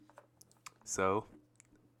So,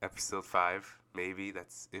 episode 5, maybe.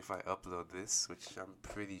 That's if I upload this, which I'm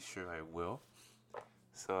pretty sure I will.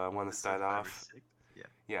 So, I want to Episode start five or off. six. Yeah.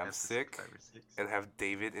 Yeah, I'm Episode sick 5 or 6. and have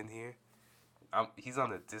David in here. He's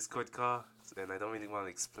on a Discord call, and I don't really want to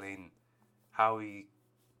explain how he.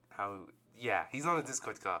 How. Yeah, he's on a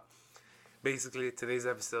Discord call. Basically, today's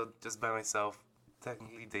episode, just by myself.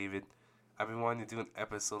 Technically, David. I've been wanting to do an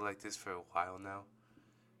episode like this for a while now.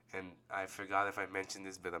 And I forgot if I mentioned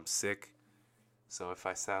this, but I'm sick. So if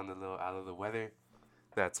I sound a little out of the weather,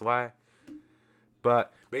 that's why.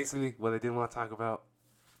 But basically, what I didn't want to talk about,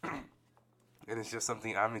 and it's just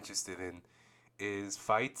something I'm interested in, is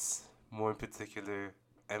fights, more in particular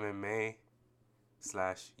MMA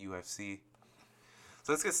slash UFC.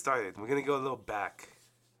 So let's get started. We're gonna go a little back.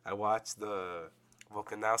 I watched the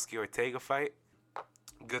Volkanovski Ortega fight.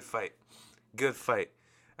 Good fight. Good fight.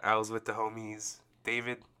 I was with the homies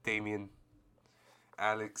David, Damien,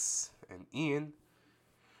 Alex, and Ian.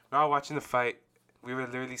 We were all watching the fight. We were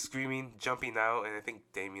literally screaming, jumping out, and I think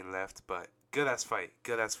Damien left, but good ass fight.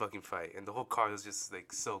 Good ass fucking fight. And the whole card was just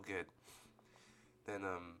like so good. Then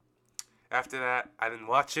after that, I didn't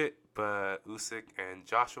watch it, but Usyk and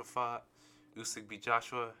Joshua fought. Usyk beat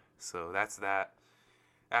Joshua, so that's that.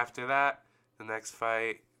 After that, the next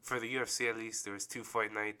fight for the UFC at least, there was 2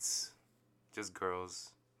 fight nights, just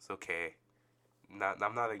girls. It's okay. I'm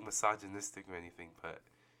not like misogynistic or anything, but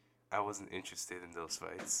I wasn't interested in those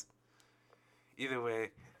fights. Either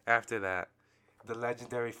way, after that, the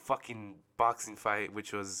legendary fucking boxing fight,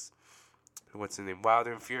 which was what's the name,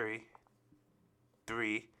 Wilder and Fury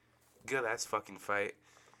 3, good ass fucking fight.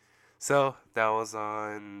 So that was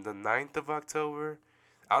on the 9th of October.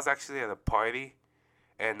 I was actually at a party,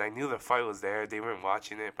 and I knew the fight was there. They weren't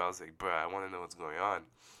watching it, but I was like, bruh, I want to know what's going on.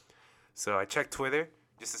 So I checked Twitter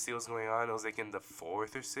just to see what's going on. It was like in the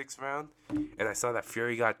 4th or 6th round, and I saw that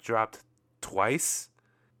Fury got dropped twice.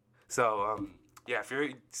 So yeah,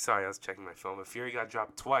 Fury. Sorry, I was checking my phone, but Fury got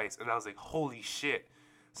dropped twice, and I was like, holy shit.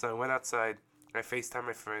 So I went outside. I FaceTimed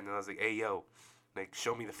my friend, and I was like, hey yo, like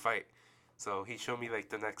show me the fight. So he showed me like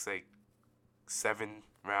the next like 7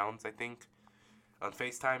 rounds, I think, on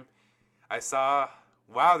FaceTime. I saw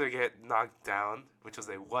Wilder get knocked down, which was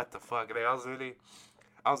like, what the fuck? Like,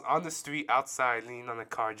 I was on the street outside, leaning on the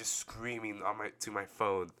car, just screaming to my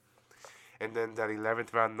phone. And then that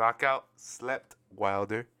 11th round knockout, slept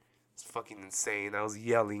Wilder. It's fucking insane. I was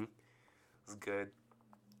yelling. It was good.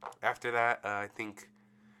 After that, I think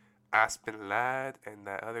Aspen Ladd and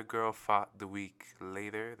that other girl fought the week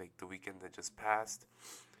later, like the weekend that just passed.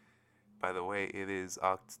 By the way, it is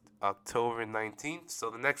October 19th.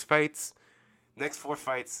 So the next 4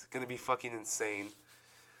 fights, gonna be fucking insane.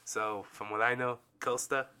 So from what I know,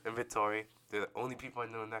 Costa and Vittori, they're the only people I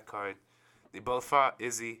know in that card. They both fought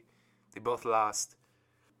Izzy. They both lost.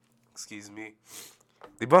 Excuse me.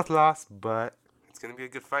 They both lost, but it's gonna be a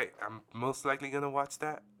good fight. I'm most likely gonna watch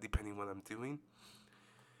that, depending what I'm doing.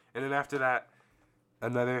 And then after that,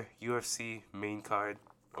 another UFC main card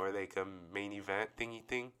or like a main event thingy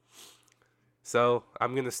thing. So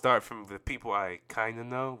I'm gonna start from the people I kind of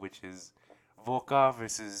know, which is Volkov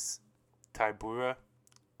versus Tybura,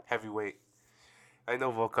 heavyweight. I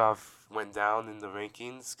know Volkov went down in the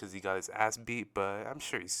rankings because he got his ass beat, but I'm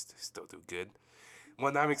sure he's still do good.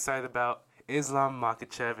 One I'm excited about, Islam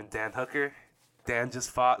Makhachev and Dan Hooker. Dan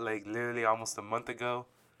just fought like literally almost a month ago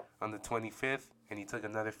on the 25th, and he took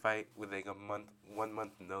another fight with like 1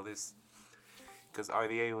 month notice because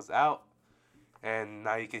RDA was out, and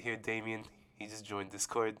now you can hear Damien. He just joined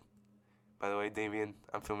Discord. By the way, Damien,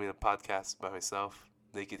 I'm filming a podcast by myself.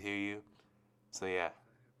 They could hear you. So yeah.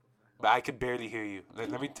 But I could barely hear you.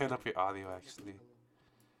 Let me turn up your audio actually.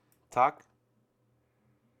 Talk?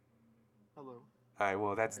 Hello. Alright,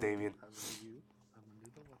 well, that's Damien. I'm you. I'm under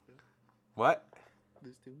the water. What?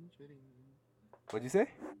 There's too much rain. What'd you say?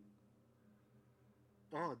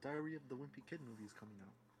 Oh, Diary of the Wimpy Kid movie is coming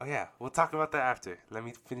out. Oh yeah, we'll talk about that after. Let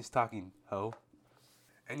me finish talking, ho.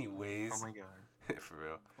 Anyways. Oh my god. For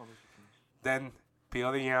real. I'll let you finish. Then,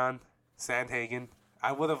 Petr Yan, Sandhagen.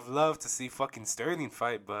 I would have loved to see fucking Sterling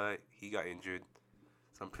fight, but he got injured.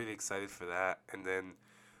 So I'm pretty excited for that. And then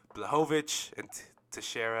Blachowicz and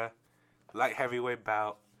Teixeira, light heavyweight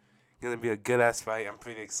bout. Gonna be a good ass fight. I'm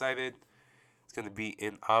pretty excited. It's gonna be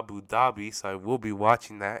in Abu Dhabi, so I will be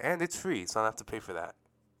watching that, and it's free, so I don't have to pay for that.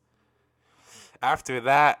 After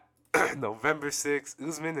that, November 6th,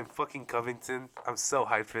 Usman and fucking Covington. I'm so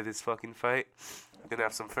hyped for this fucking fight. I'm gonna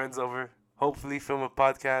have some friends over. Hopefully, film a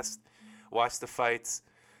podcast, watch the fights.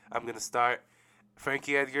 I'm gonna start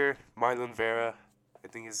Frankie Edgar, Marlon Vera. I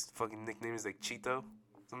think his fucking nickname is like Cheeto,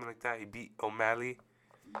 something like that. He beat O'Malley.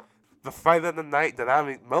 the fight of the night that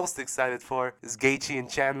I'm most excited for is Gaethje and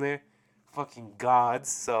Chandler. Fucking gods.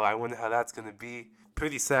 So I wonder how that's going to be.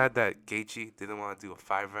 Pretty sad that Gaethje didn't want to do a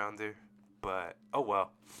 5-rounder. But, oh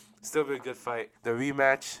well. Still be a good fight. The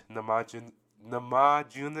rematch,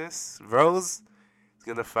 Namajunas Rose is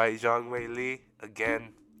going to fight Zhang Wei Li.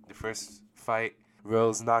 Again, the first fight,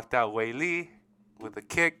 Rose knocked out Wei Li with a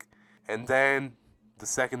kick. And then the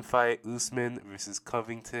second fight, Usman versus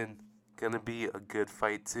Covington. Gonna be a good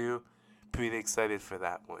fight too. Pretty excited for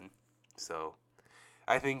that one. So,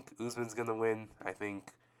 I think Usman's gonna win. I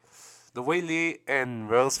think the Wei Li and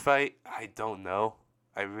Rose fight, I don't know.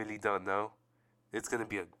 I really don't know. It's gonna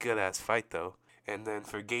be a good ass fight though. And then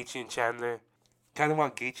for Gaethje and Chandler, kind of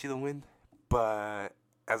want Gaethje to win, but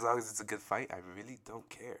as long as it's a good fight, I really don't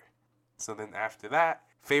care. So then after that,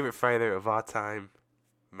 favorite fighter of all time,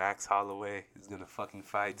 Max Holloway is gonna fucking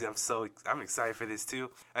fight. Dude, I'm excited for this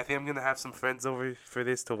too. I think I'm gonna have some friends over for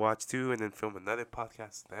this to watch too, and then film another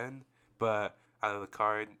podcast then. But out of the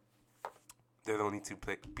card, they're the only two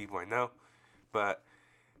people I know. But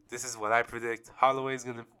this is what I predict. Holloway's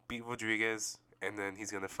gonna beat Rodriguez, and then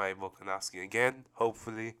he's gonna fight Volkanovski again,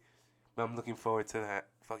 hopefully. But I'm looking forward to that.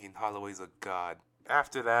 Fucking Holloway's a god.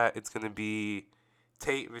 After that, it's gonna be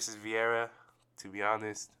Tate versus Vieira. To be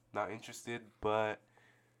honest, not interested, but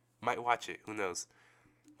might watch it. Who knows?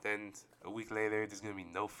 Then a week later, there's gonna be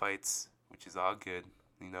no fights, which is all good.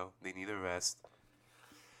 You know, they need a rest.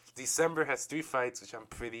 December has 3 fights, which I'm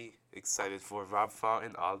pretty excited for. Rob Font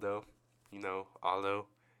and Aldo. You know, Aldo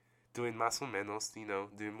doing más o menos, you know,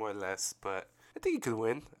 doing more or less, but I think he could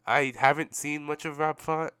win. I haven't seen much of Rob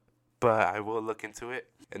Font, but I will look into it.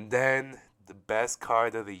 And then the best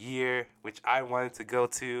card of the year, which I wanted to go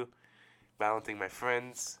to, but I don't think my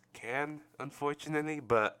friends can, unfortunately,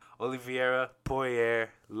 but Oliveira, Poirier,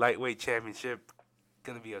 lightweight championship,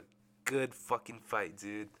 gonna be a good fucking fight,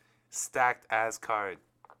 dude. Stacked ass card.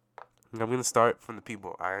 And I'm gonna start from the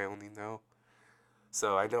people I only know.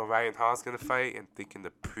 So I know Ryan Hall's gonna fight, and thinking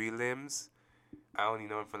the prelims, I only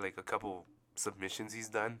know him for like a couple submissions he's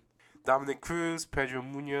done. Dominic Cruz, Pedro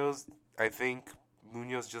Munoz. I think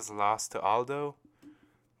Munoz just lost to Aldo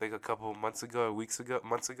like a couple months ago.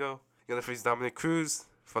 Gonna face Dominic Cruz,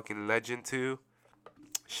 fucking legend too.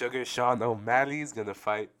 Sugar Sean O'Malley's gonna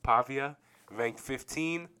fight Pavia, ranked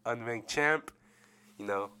 15, unranked champ. You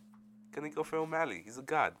know, gonna go for O'Malley. He's a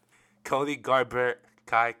god. Cody Garbrandt,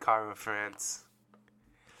 Kai Kara France.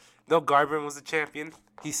 No, Garbrandt was a champion.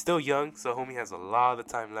 He's still young, so homie has a lot of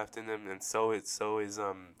time left in him, and so is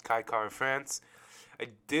Kai Kara France. I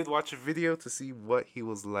did watch a video to see what he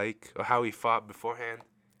was like or how he fought beforehand.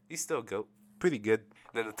 He's still GOAT. Pretty good.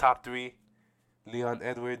 And then the top 3, Leon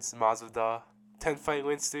Edwards, Masvidal. 10-fight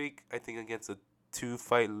win streak, I think against a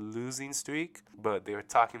 2-fight losing streak, but they were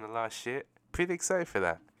talking a lot of shit. Pretty excited for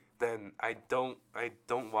that. Then I don't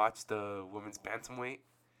watch the women's bantamweight,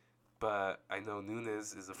 but I know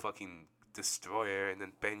Nunes is a fucking destroyer, and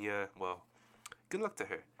then Pena, well, good luck to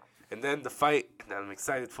her. And then the fight that I'm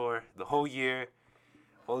excited for the whole year,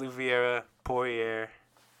 Oliveira, Poirier,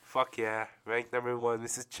 fuck yeah, ranked number 1,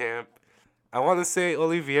 this is champ. I want to say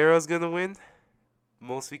Oliveira's gonna win,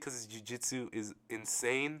 mostly because his jiu-jitsu is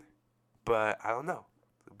insane, but I don't know.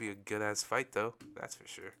 It'll be a good-ass fight, though, that's for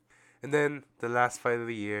sure. And then the last fight of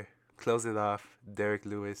the year, close it off, Derek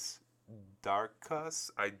Lewis, Darkus.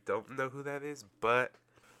 I don't know who that is, but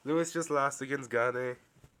Lewis just lost against Gane,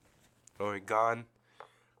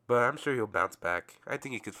 but I'm sure he'll bounce back. I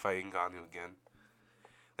think he could fight Ngannou again.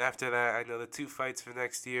 After that, I know the 2 fights for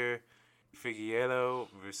next year, Figueiredo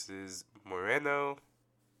versus Moreno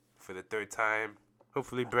for the 3rd time.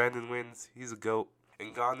 Hopefully Brandon wins. He's a GOAT.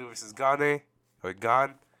 Ngannou versus Gane.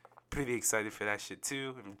 Pretty excited for that shit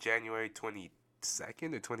too. In January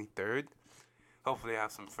 22nd or 23rd. Hopefully I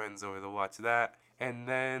have some friends over to watch that. And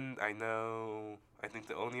then I think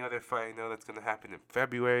the only other fight I know that's going to happen in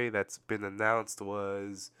February that's been announced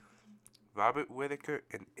was Robert Whittaker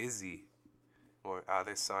and Izzy. Or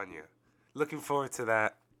Adesanya. Looking forward to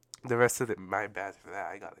that. The rest of it, my bad for that.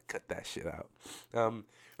 I gotta cut that shit out.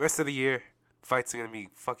 Rest of the year, fights are gonna be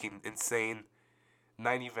fucking insane.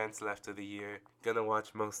 9 events left of the year. Gonna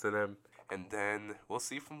watch most of them. And then we'll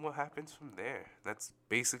see from what happens from there. That's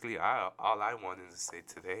basically all I wanted to say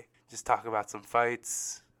today. Just talk about some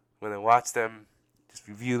fights. When I watch them, just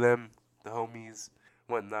review them. The homies,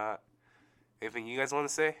 whatnot. Anything you guys want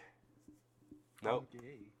to say? Nope.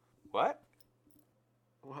 Okay. What?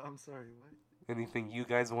 Well, I'm sorry, what? Anything you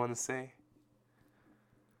guys want to say?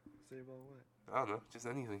 Say about what? I don't know, just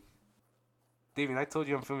anything. David, I told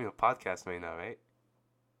you I'm filming a podcast right now, right?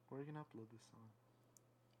 Where are you gonna upload this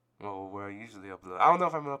on? Oh, where I usually upload. I don't know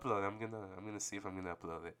if I'm gonna upload it. I'm gonna see if I'm gonna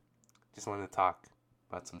upload it. Just want to talk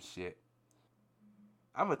about some shit.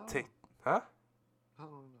 I'm gonna take, huh? Oh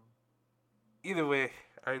no. Either way,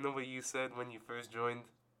 I know what you said when you first joined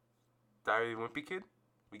Diary of a Wimpy Kid.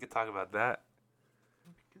 We could talk about that.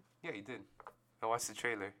 Yeah, you did. I watched the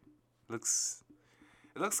trailer.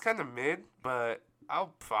 It looks kind of mid, but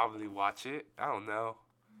I'll probably watch it. I don't know.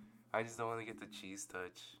 I just don't want to get the cheese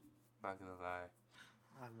touch. Not gonna lie.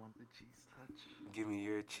 I want the cheese touch. Give me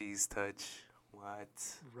your cheese touch. What?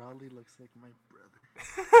 Raleigh looks like my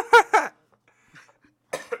brother.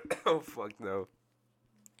 Oh fuck no.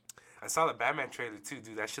 I saw the Batman trailer too,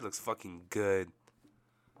 dude. That shit looks fucking good.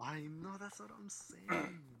 I know, that's what I'm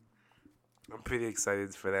saying. I'm pretty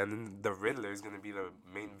excited for that. And the Riddler is gonna be the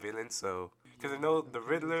main villain, so because I know the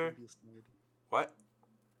Riddler. What?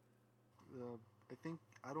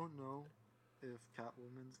 I don't know if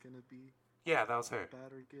Catwoman's gonna be Yeah, that was her.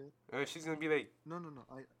 bad or good. She's gonna be like. No.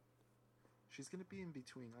 She's gonna be in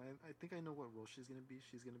between. I think I know what role she's gonna be.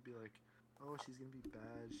 She's gonna be like, oh, she's gonna be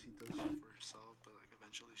bad. She does shit for herself, but like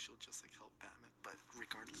eventually she'll just like help Batman. But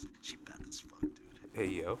regardless, she bad as fuck, dude. Hey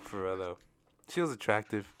yo, for real though. She was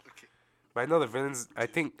attractive. Okay. But I know the villains. I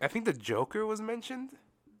think the Joker was mentioned.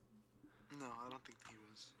 No, I don't think he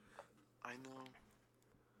was.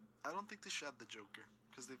 I don't think they should have the Joker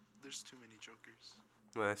because there's too many Jokers.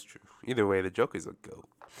 Well, that's true. Either way, the Joker's a goat.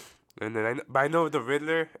 And then I know the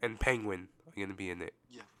Riddler and Penguin are gonna be in it.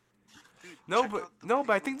 Yeah. Dude, No, check but out the no,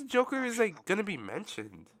 but I Penguin think the Joker is like action gonna be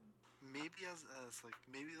mentioned. Maybe as like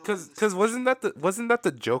maybe they'll do Cause this- wasn't that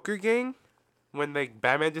the Joker gang when like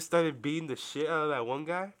Batman just started beating the shit out of that one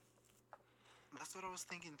guy? That's what I was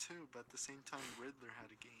thinking too. But at the same time, Riddler had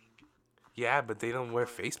a gang. Yeah, but they don't wear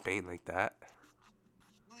face paint like that.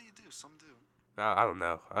 Well, you do. Some do. I don't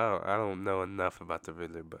know. I don't know enough about the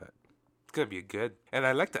Riddler, but it's gonna be good. And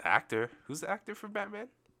I like the actor. Who's the actor for Batman?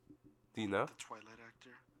 Do you know? The Twilight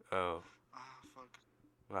actor. Oh, Ah, fuck.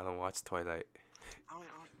 I don't watch Twilight. I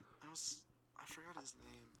forgot his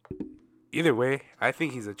name. Either way, I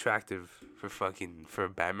think he's attractive for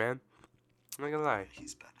Batman. I'm not gonna lie.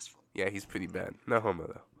 He's bad as fuck. Yeah, he's pretty bad. No homo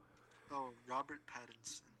though. Oh, Robert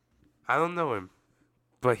Pattinson. I don't know him,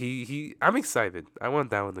 but I'm excited. I want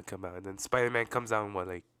that one to come out, and then Spider-Man comes out in what,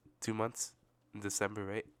 like 2 months, in December,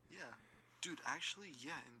 right? Yeah, dude. Actually,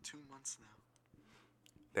 yeah, in 2 months now.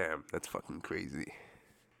 Damn, that's fucking crazy.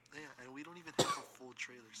 Yeah, and we don't even have a full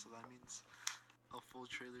trailer, so that means a full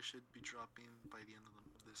trailer should be dropping by the end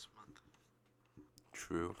of this month.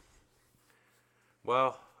 True.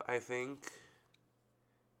 Well, I think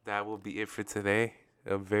that will be it for today.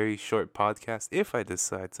 A very short podcast if I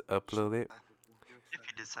decide to upload it. If you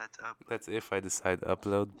decide to upload. That's if I decide to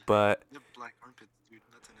upload, but You have black armpits, dude.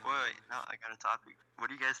 That's an Wait, now I got a topic. What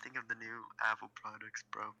do you guys think of the new Apple products,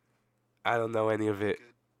 bro? I don't know any of it.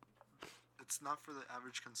 Good. It's not for the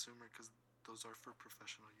average consumer because those are for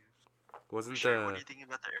professional use. Wasn't Sure, what do you think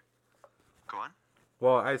about the Go on.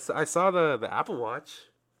 Well, I saw the Apple Watch.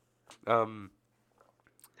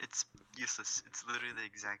 It's useless. It's literally the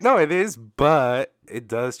exact No, it is, but it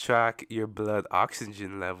does track your blood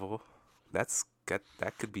oxygen level. That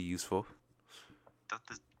could be useful. Don't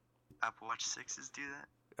the Apple Watch 6s do that?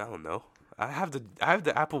 I don't know. I have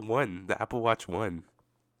the Apple One, the Apple Watch One.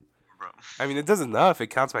 Bro. I mean, it does enough. It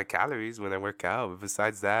counts my calories when I work out. But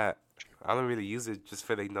besides that, I don't really use it just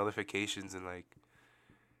for like notifications and like.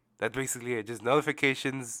 That's basically it. Just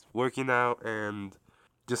notifications, working out, and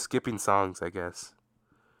just skipping songs, I guess.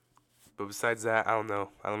 But besides that, I don't know.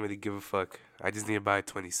 I don't really give a fuck. I just need to buy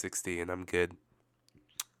 2060 and I'm good.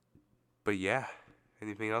 But yeah.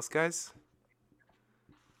 Anything else, guys?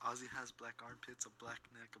 Ozzy has black armpits, a black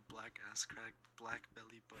neck, a black ass crack, black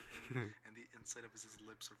belly button, and the inside of his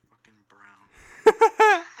lips are fucking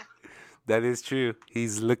brown. That is true.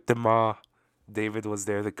 He's licked them all. David was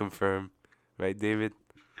there to confirm. Right, David?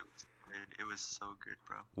 It was so good,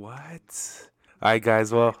 bro. What? Alright,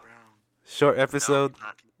 guys. Well, Brown. short episode. No,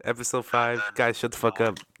 not- Episode 5. no, Guys, shut the fuck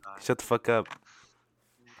up. not- Shut the fuck up.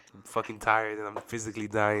 I'm fucking tired and I'm physically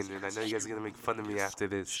dying. And I know you guys are going to make fun of me after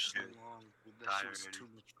this. So long, dude. That shit was Tired. too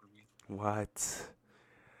much for me. What?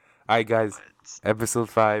 Alright, guys. But Episode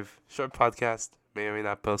 5. Short podcast. May or may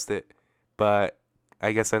not post it. But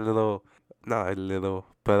I guess our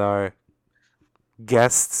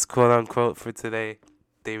guests, quote unquote, for today,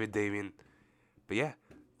 David Damien. But yeah,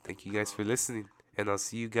 thank you guys for listening. And I'll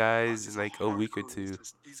see you guys in like a week or hardcore two.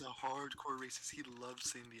 racist. He's a hardcore racist. He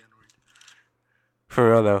loves saying the N-word.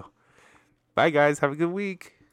 For real though. Bye guys. Have a good week.